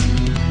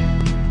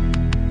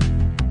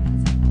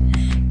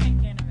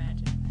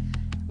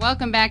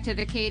Welcome back to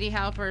the Katie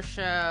Halper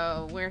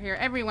Show. We're here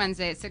every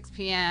Wednesday at 6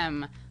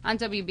 p.m. on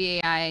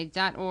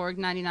WBAI.org,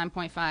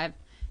 99.5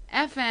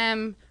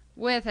 FM,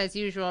 with, as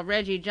usual,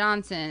 Reggie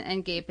Johnson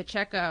and Gabe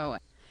Pacheco.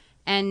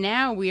 And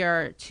now we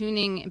are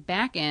tuning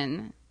back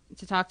in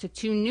to talk to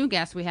two new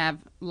guests we have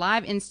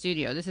live in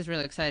studio. This is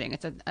really exciting.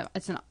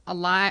 It's a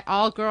live,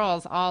 all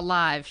girls, all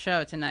live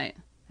show tonight.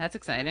 That's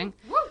exciting.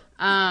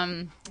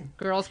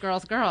 Girls.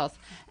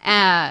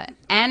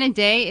 Anna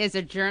Day is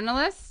a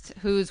journalist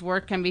whose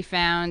work can be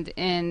found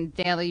in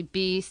Daily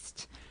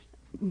Beast,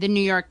 the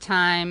New York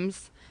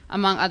Times,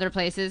 among other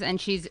places.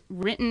 And she's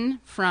written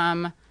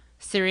from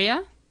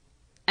Syria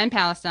and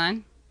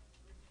Palestine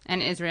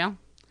and Israel.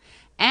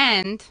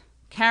 And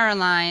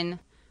Caroline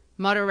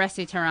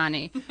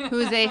Motoresi-Tehrani,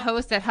 who's a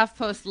host at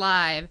HuffPost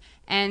Live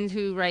and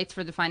who writes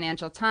for the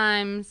Financial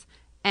Times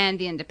and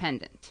The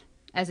Independent.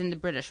 As in the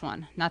British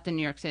one, not the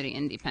New York City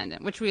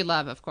Independent, which we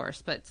love, of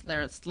course, but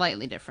they're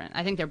slightly different.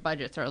 I think their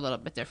budgets are a little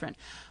bit different.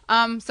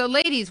 So,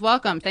 ladies,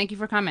 welcome. Thank you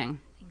for coming.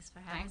 Thanks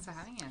for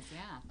having us.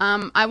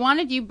 Yeah. I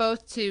wanted you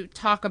both to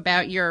talk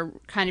about your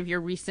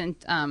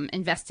recent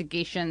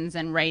investigations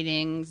and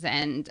writings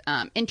and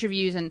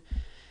interviews and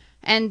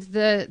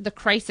the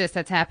crisis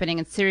that's happening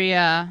in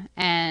Syria.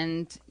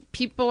 And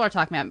people are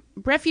talking about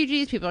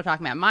refugees. People are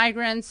talking about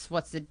migrants.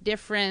 What's the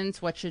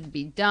difference? What should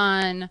be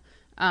done?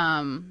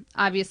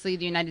 Obviously,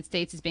 the United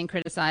States is being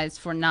criticized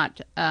for not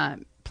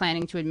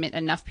planning to admit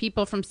enough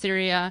people from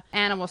Syria.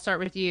 Anna, we'll start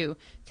with you.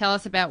 Tell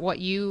us about what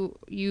you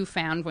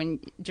found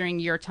during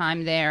your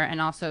time there, and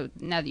also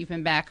now that you've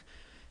been back,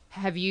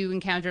 have you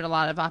encountered a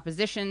lot of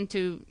opposition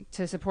to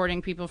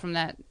supporting people from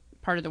that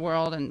part of the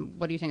world, and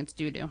what do you think it's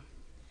due to?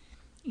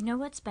 You know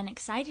what's been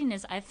exciting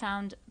is I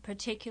found,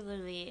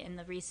 particularly in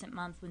the recent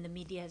month when the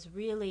media has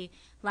really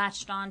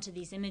latched on to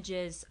these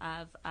images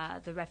of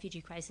the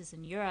refugee crisis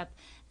in Europe,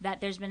 that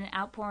there's been an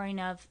outpouring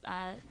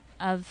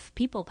of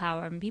people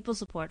power and people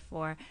support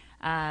for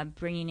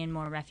bringing in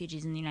more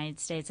refugees in the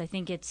United States. I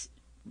think it's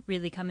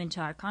really come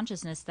into our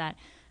consciousness that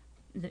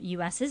the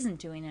U.S. isn't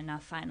doing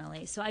enough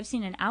finally. So I've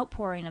seen an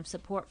outpouring of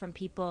support from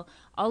people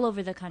all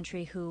over the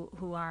country who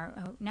are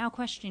now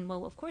questioning,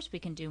 well, of course we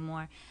can do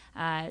more.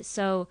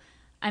 So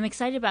I'm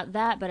excited about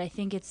that, but I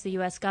think it's the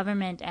U.S.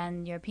 government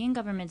and European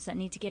governments that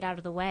need to get out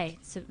of the way.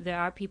 So there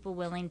are people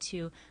willing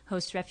to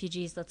host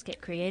refugees. Let's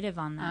get creative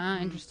on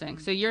that. Interesting.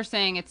 So you're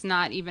saying it's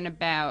not even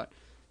about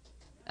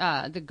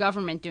the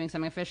government doing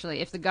something officially.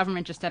 If the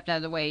government just stepped out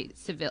of the way,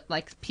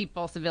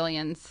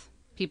 civilians,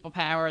 people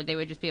power, they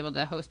would just be able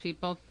to host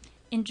people?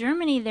 In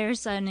Germany,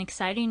 there's an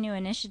exciting new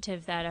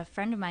initiative that a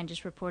friend of mine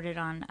just reported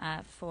on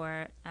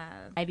for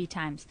IB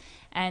Times.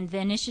 And the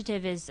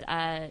initiative is,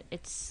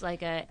 it's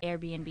like a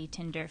Airbnb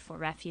Tinder for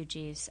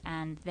refugees.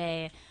 And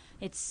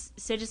it's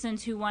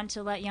citizens who want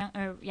to let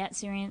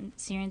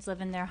Syrians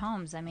live in their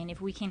homes. I mean, if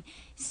we can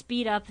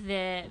speed up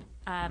the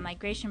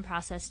migration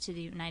process to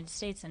the United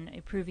States and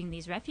approving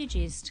these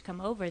refugees to come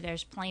over,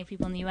 there's plenty of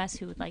people in the U.S.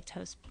 who would like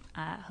to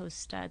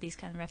host these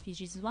kind of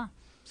refugees as well.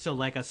 So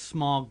like a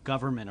small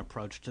government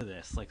approach to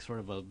this, like sort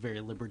of a very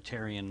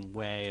libertarian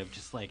way of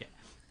just like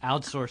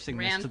outsourcing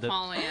Rand this to the...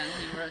 Paulian,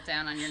 you wrote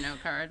down on your note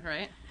card,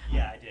 right?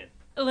 Yeah, I did.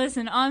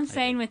 Listen, all I'm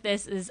saying with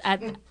this is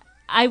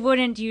I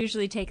wouldn't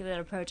usually take that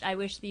approach. I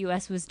wish the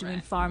U.S. was doing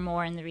far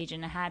more in the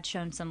region and had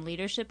shown some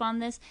leadership on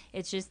this.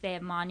 It's just they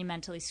have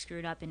monumentally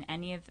screwed up in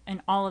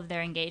all of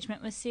their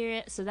engagement with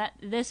Syria. So that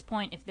at this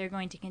point, if they're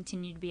going to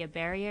continue to be a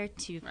barrier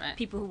to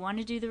people who want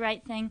to do the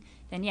right thing,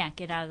 then yeah,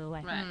 get out of the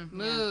way. Right.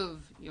 Move,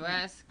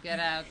 U.S., get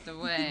out the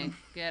way.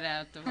 Get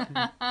out the way.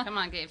 Come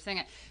on, Gabe, sing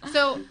it.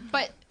 So,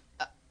 but,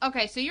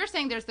 okay, so you're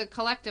saying there's the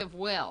collective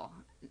will.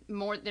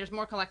 There's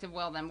more collective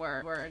will than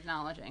we're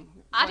acknowledging.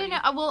 I don't know.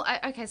 Well,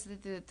 okay. So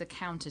the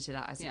counter to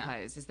that, I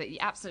suppose, is that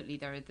absolutely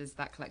there's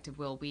that collective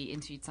will. We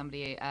interviewed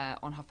somebody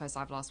on HuffPost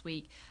Live last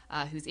week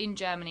who's in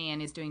Germany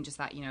and is doing just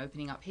that. You know,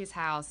 opening up his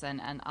house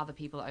and other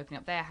people are opening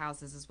up their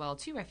houses as well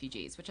to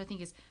refugees, which I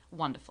think is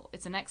wonderful.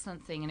 It's an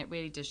excellent thing, and it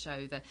really does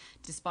show that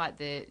despite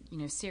the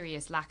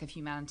serious lack of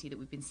humanity that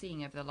we've been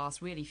seeing over the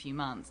last really few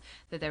months,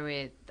 that there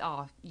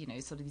are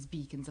sort of these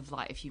beacons of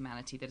light of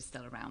humanity that are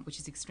still around, which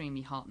is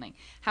extremely heartening.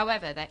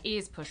 However, there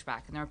is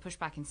pushback, and there are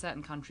pushback in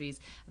certain countries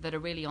that are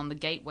really on the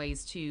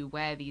gateways to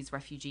where these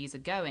refugees are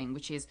going,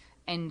 which is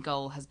end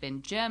goal has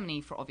been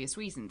Germany for obvious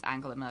reasons.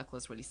 Angela Merkel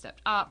has really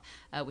stepped up,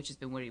 which has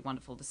been really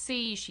wonderful to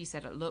see. She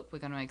said, look, we're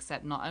going to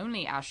accept not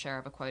only our share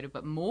of a quota,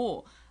 but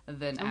more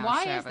than our share of a quota. And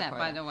why is that,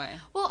 by the way?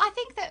 Well, I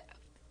think that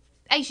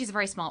she's a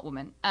very smart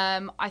woman.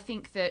 I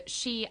think that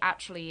she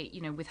actually,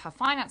 with her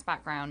finance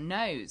background,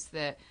 knows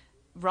that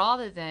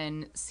rather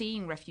than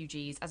seeing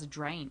refugees as a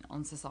drain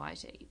on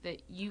society,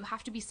 that you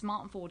have to be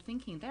smart and forward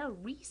thinking. They're a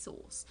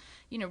resource.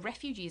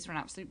 Refugees are an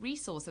absolute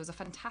resource. There was a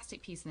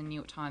fantastic piece in the New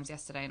York Times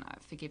yesterday, and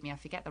forgive me, I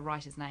forget the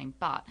writer's name,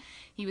 but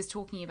he was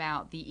talking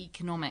about the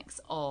economics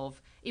of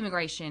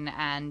immigration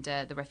and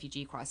the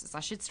refugee crisis.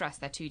 I should stress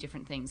they're two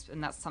different things,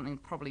 and that's something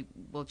probably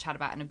we'll chat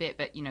about in a bit,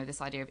 but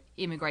this idea of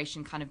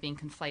immigration kind of being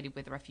conflated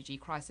with the refugee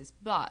crisis.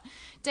 But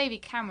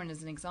David Cameron,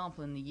 as an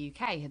example in the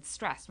UK, had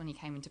stressed when he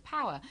came into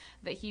power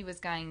that he was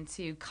going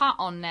to cut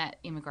on net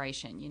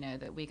immigration,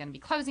 that we're going to be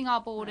closing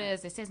our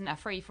borders, this isn't a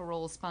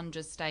free-for-all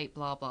sponges state,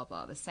 blah, blah,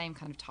 blah, the same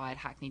kind of tired,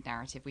 hackneyed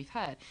narrative we've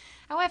heard.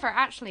 However,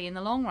 actually, in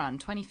the long run,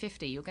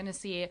 2050, you're going to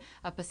see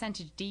a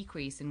percentage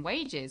decrease in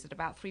wages at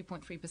about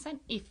 3.3%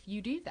 if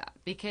you do that,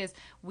 because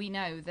we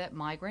know that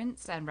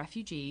migrants and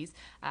refugees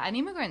and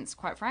immigrants,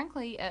 quite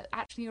frankly,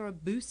 actually are a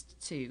boost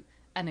to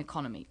an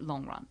economy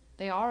long run.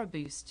 They are a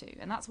boost too.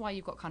 And that's why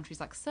you've got countries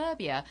like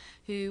Serbia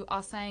who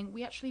are saying,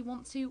 we actually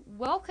want to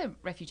welcome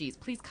refugees.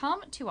 Please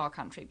come to our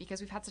country,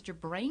 because we've had such a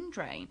brain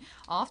drain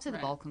after the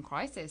Balkan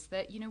crisis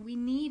that, we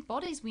need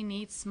bodies, we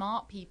need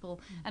smart people.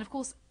 And of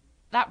course,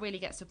 that really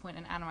gets to a point,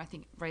 and Anna, I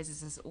think,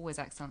 raises this always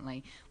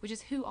excellently, which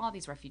is, who are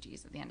these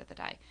refugees at the end of the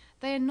day?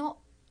 They are not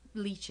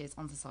leeches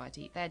on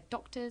society. They're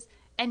doctors,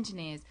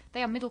 engineers.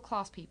 They are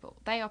middle-class people.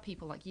 They are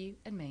people like you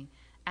and me.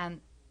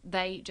 And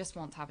they just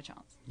want to have a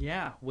chance.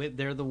 Yeah,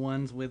 they're the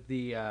ones with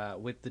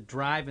the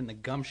drive and the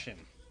gumption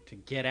to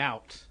get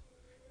out,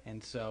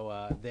 and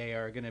so they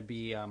are going to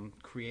be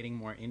creating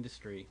more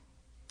industry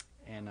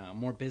and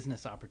more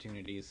business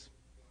opportunities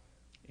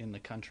in the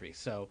country.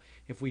 So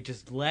if we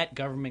just let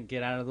government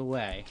get out of the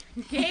way.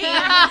 Gabe said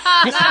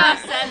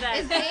that.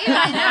 Is Gabe?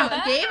 I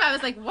know. Gabe, I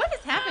was like, what is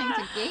happening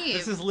to Gabe?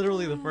 This is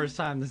literally the first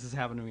time this has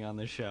happened to me on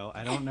this show.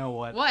 I don't know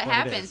what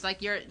happens.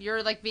 Like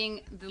you're like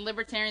being, the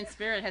libertarian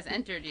spirit has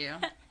entered you.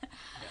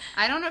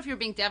 I don't know if you're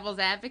being devil's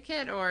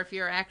advocate or if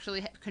you're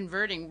actually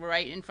converting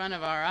right in front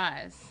of our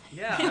eyes.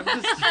 Yeah, I'm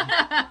just...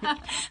 I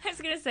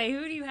was going to say,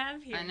 who do you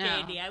have here,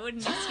 Katie? I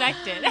wouldn't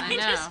expect it. I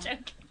know. Just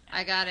joking.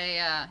 I got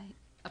a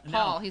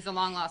Paul. No. He's a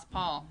long-lost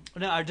Paul.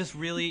 No, I just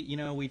really,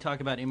 we talk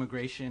about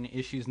immigration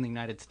issues in the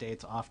United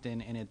States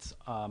often, and it's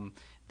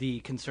the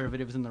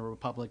conservatives and the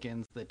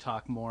Republicans that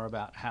talk more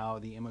about how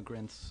the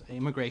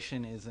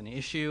immigration is an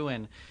issue,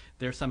 and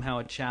they're somehow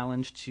a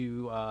challenge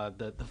to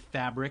the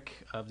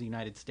fabric of the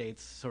United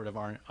States, sort of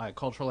our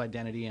cultural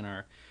identity and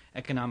our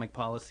economic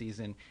policies.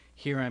 And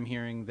here I'm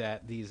hearing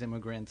that these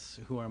immigrants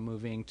who are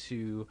moving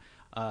to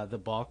the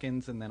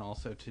Balkans and then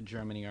also to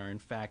Germany are in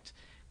fact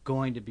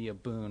going to be a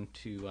boon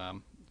to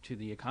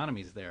the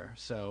economies there.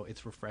 So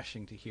it's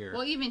refreshing to hear.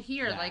 Well, even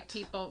here, that. like,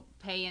 people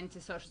pay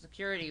into Social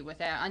Security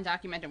without,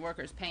 undocumented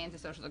workers pay into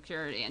Social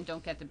Security and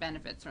don't get the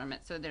benefits from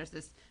it. So there's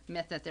this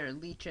myth that they're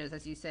leeches,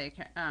 as you say,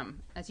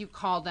 as you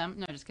call them.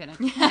 No, just kidding.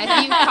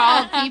 As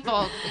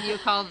you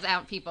called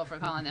out people for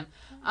calling them.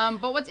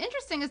 But what's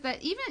interesting is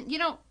that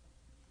even,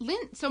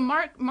 so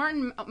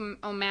Martin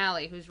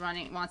O'Malley, who's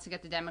wants to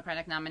get the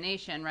Democratic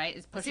nomination, right,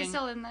 is pushing. Is he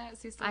still in there?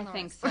 Is he still I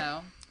think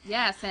so.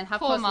 Yes, and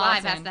HuffPost Martin.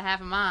 Live has to have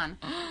him on.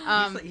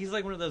 He's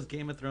like one of those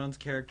Game of Thrones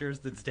characters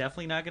that's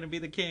definitely not going to be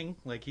the king.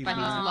 But he's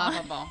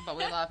lovable. But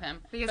we love him.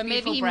 But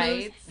maybe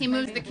he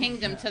moves the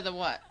kingdom to the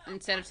what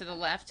instead of to the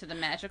left, to the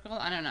magical.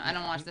 I don't know. I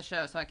don't watch the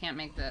show, so I can't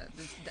make the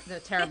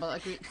terrible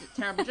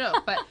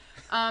joke.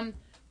 But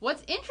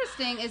what's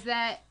interesting is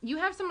that you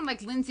have someone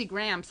like Lindsey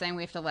Graham saying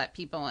we have to let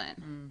people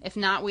in. If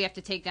not, we have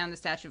to take down the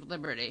Statue of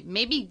Liberty.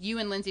 Maybe you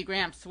and Lindsey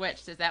Graham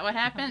switched. Is that what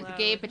happened? Wow.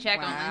 Gabe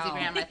Pacheco and Lindsey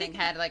Graham, I think,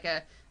 had like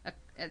a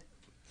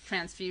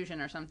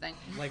transfusion or something.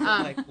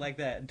 Like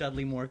that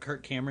Dudley Moore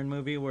Kirk Cameron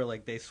movie where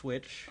like they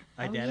switch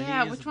identities.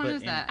 Yeah, which one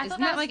is that? Isn't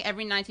that like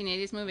every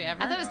 1980s movie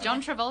ever? I thought it was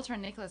John Travolta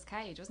and Nicolas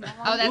Cage, wasn't that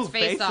one? Oh, that's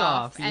Face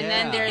Off. Yeah. And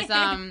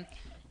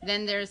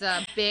then there's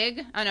a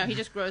Big. Oh no, he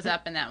just grows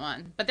up in that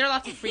one. But there are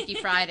lots of Freaky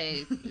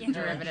Friday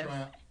derivatives.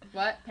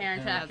 What?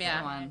 Parent Trap,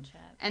 yeah.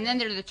 And then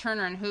there's the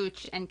Turner and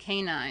Hooch and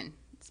Canine.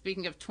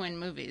 Speaking of twin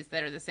movies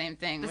that are the same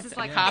thing. This is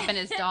like a cop and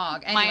his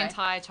dog. Anyway. My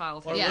entire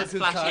childhood. Or Yeah, Look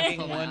Who's flashing Talking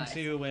before my 1, eyes.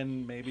 2,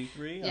 and maybe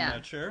 3. Yeah. I'm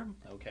not sure.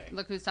 Okay.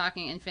 Look Who's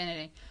Talking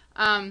Infinity.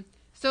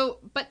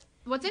 But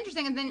what's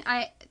interesting, and then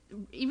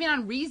even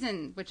on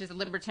Reason, which is a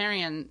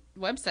libertarian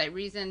website,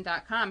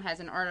 Reason.com has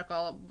an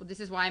article, this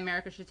is why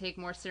America should take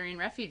more Syrian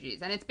refugees.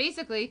 And it's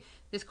basically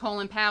this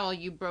Colin Powell,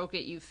 you broke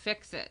it, you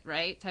fix it,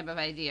 right, type of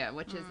idea,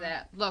 which is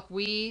that, look,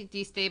 we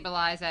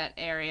destabilize that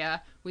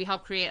area, we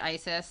help create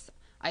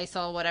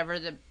ISIL, whatever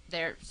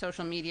their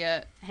social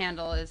media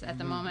handle is at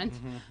the moment.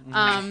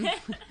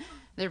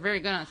 They're very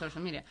good on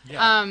social media.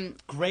 Yeah.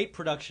 Great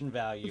production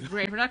value.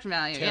 Great production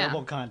value,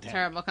 Terrible content.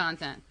 Terrible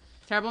content.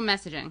 Terrible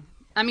messaging.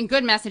 I mean,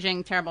 good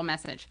messaging, terrible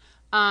message.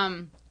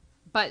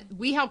 But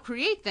we help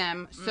create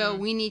them, so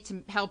we need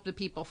to help the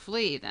people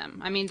flee them.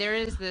 I mean, there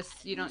is this,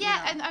 and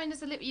I mean,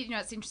 there's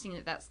it's interesting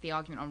that that's the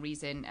argument on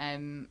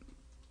Reason.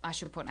 I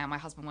should point out my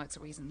husband works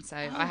at Reason, so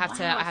I have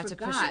to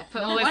push it.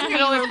 Put all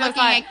looking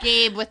at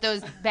Gabe with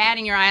those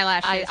batting your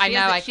eyelashes. I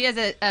know. She has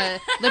a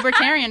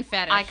libertarian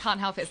fetish. I can't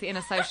help it. It's the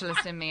inner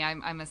socialist in me.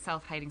 I'm a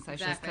self-hating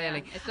socialist,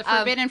 clearly. It's the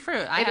forbidden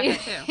fruit. I have it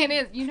too. It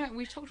is.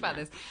 We've talked about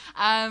this.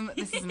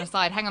 This is an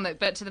aside. Hang on,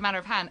 but to the matter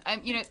of hand,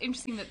 it's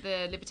interesting that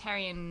the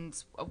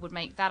libertarians would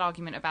make that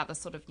argument about the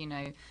sort of,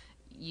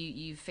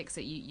 you fix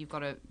it, you've got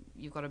to,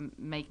 to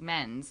make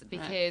amends,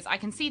 because I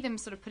can see them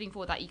sort of putting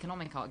forward that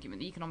economic argument.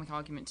 The economic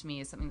argument to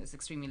me is something that's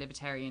extremely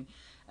libertarian.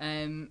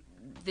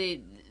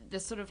 The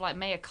sort of like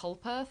mea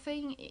culpa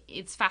thing,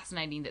 it's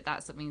fascinating that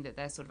that's something that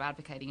they're sort of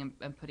advocating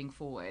and putting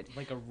forward.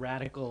 Like a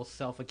radical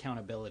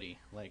self-accountability.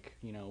 Like,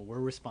 we're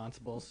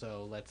responsible,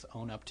 so let's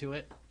own up to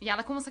it. Yeah,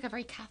 like almost like a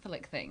very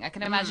Catholic thing. I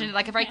can imagine it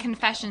like a very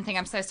confession thing.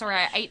 I'm so sorry,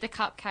 I ate the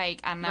cupcake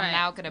and I'm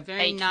now going to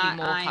bake you more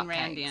Ayn cupcakes.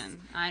 Randian.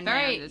 Ayn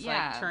Rand is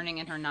like turning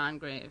in her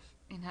non-grave.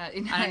 I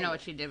don't know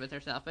what she did with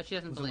herself, but she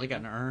doesn't believe it. Like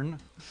an urn?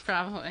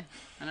 Probably.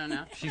 I don't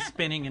know. She's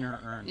spinning in her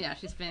urn. Yeah,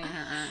 she's spinning in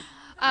her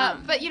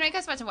urn. But, it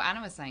goes back to what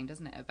Anna was saying,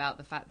 doesn't it? About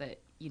the fact that,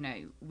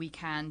 we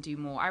can do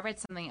more. I read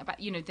something about,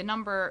 the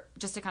number,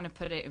 just to kind of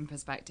put it in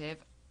perspective,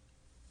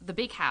 the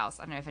Big House,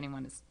 I don't know if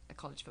anyone is a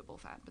college football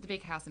fan, but the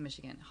Big House in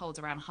Michigan holds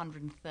around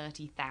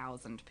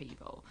 130,000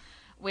 people.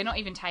 We're not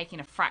even taking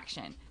a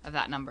fraction of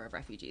that number of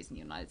refugees in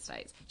the United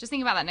States. Just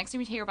think about that. Next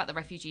time you hear about the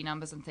refugee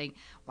numbers and think,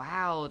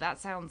 wow, that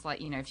sounds like,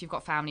 if you've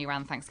got family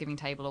around the Thanksgiving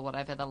table or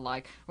whatever, they're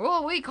like,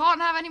 oh, we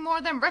can't have any more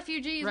of them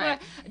refugees.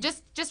 Right.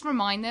 Just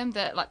remind them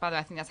that, like, by the way,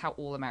 I think that's how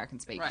all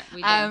Americans speak. Right,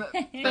 we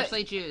do.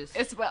 Especially Jews.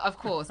 Well, of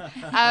course.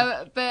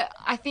 But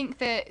I think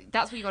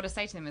that's what you got to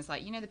say to them is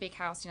like, the Big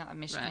House, that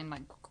Michigan,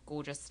 like,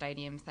 gorgeous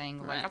stadium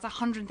thing, like that's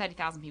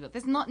 130,000 people.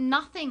 There's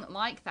nothing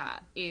like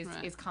that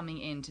is coming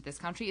into this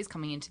country, is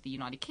coming into the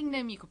United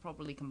Kingdom. You could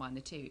probably combine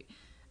the two,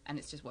 and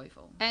it's just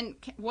woeful. And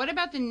what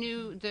about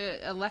the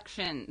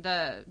election,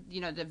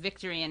 the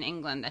victory in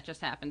England that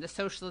just happened, the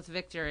socialist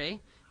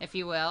victory, if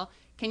you will?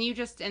 Can you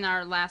just, in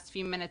our last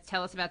few minutes,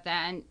 tell us about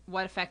that and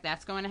what effect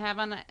that's going to have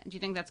on it? Do you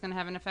think that's going to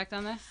have an effect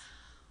on this?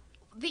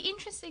 The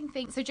interesting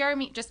thing, so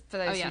Jeremy, just for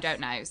those who don't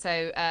know,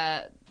 so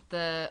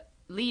the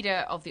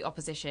leader of the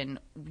opposition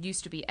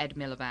used to be Ed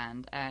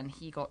Miliband, and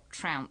he got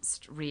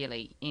trounced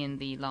really in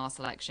the last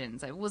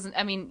elections. It wasn't,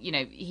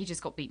 he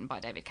just got beaten by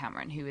David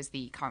Cameron, who is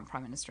the current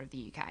Prime Minister of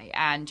the UK.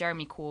 And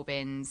Jeremy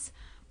Corbyn's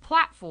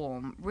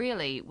platform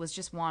really was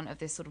just one of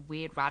this sort of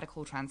weird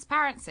radical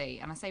transparency.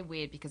 And I say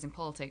weird because in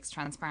politics,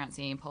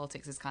 transparency in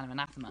politics is kind of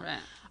anathema.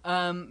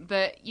 Right.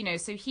 But,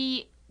 so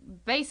he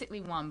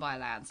basically won by a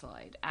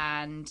landslide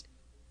and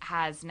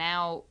has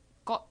now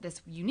got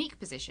this unique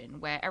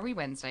position where every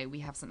Wednesday we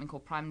have something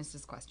called Prime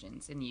Minister's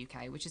Questions in the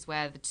UK, which is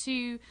where the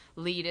two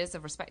leaders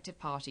of respective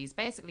parties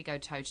basically go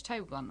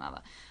toe-to-toe with one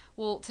another.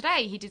 Well,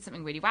 today he did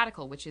something really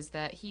radical, which is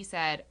that he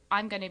said,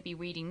 I'm going to be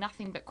reading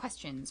nothing but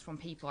questions from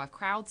people I've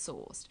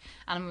crowdsourced,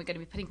 and I'm going to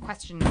be putting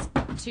questions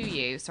to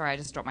you. Sorry, I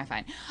just dropped my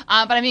phone.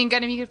 But I'm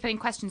going to be putting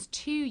questions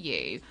to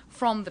you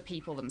from the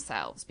people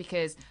themselves,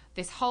 because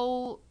this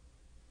whole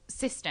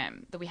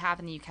system that we have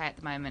in the UK at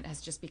the moment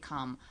has just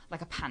become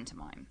like a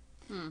pantomime.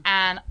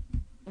 And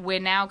we're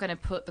now going to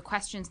put the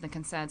questions and the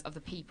concerns of the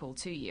people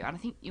to you. And I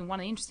think one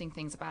of the interesting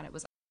things about it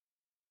was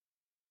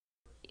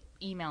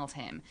emailed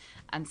him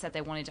and said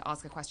they wanted to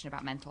ask a question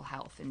about mental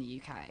health in the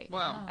UK.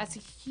 Wow. That's a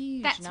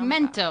huge That's number.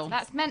 mental.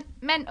 That's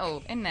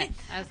mental, isn't it?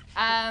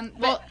 On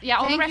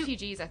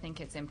refugees, I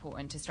think it's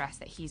important to stress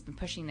that he's been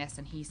pushing this,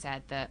 and he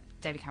said that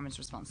David Cameron's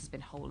response has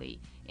been wholly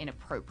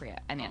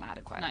inappropriate and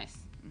inadequate. Nice.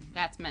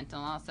 That's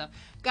mental also.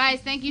 Guys,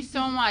 thank you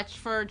so much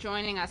for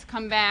joining us.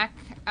 Come back,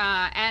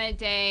 Anna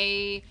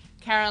Day,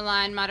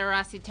 Caroline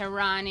Madarasi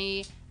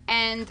Tehrani,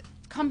 and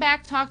come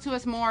back, talk to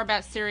us more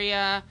about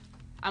Syria.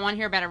 I want to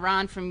hear about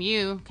Iran from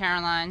you,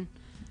 Caroline,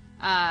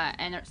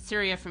 and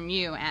Syria from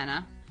you,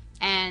 Anna.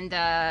 And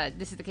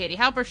this is the Katie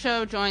Halper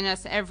Show. Join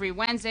us every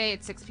Wednesday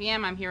at 6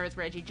 p.m. I'm here with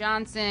Reggie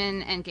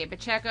Johnson and Gabe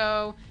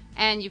Pacheco.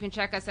 And you can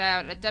check us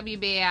out at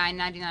WBAI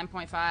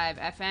 99.5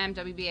 FM,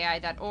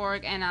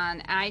 WBAI.org, and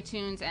on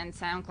iTunes and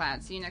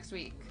SoundCloud. See you next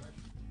week.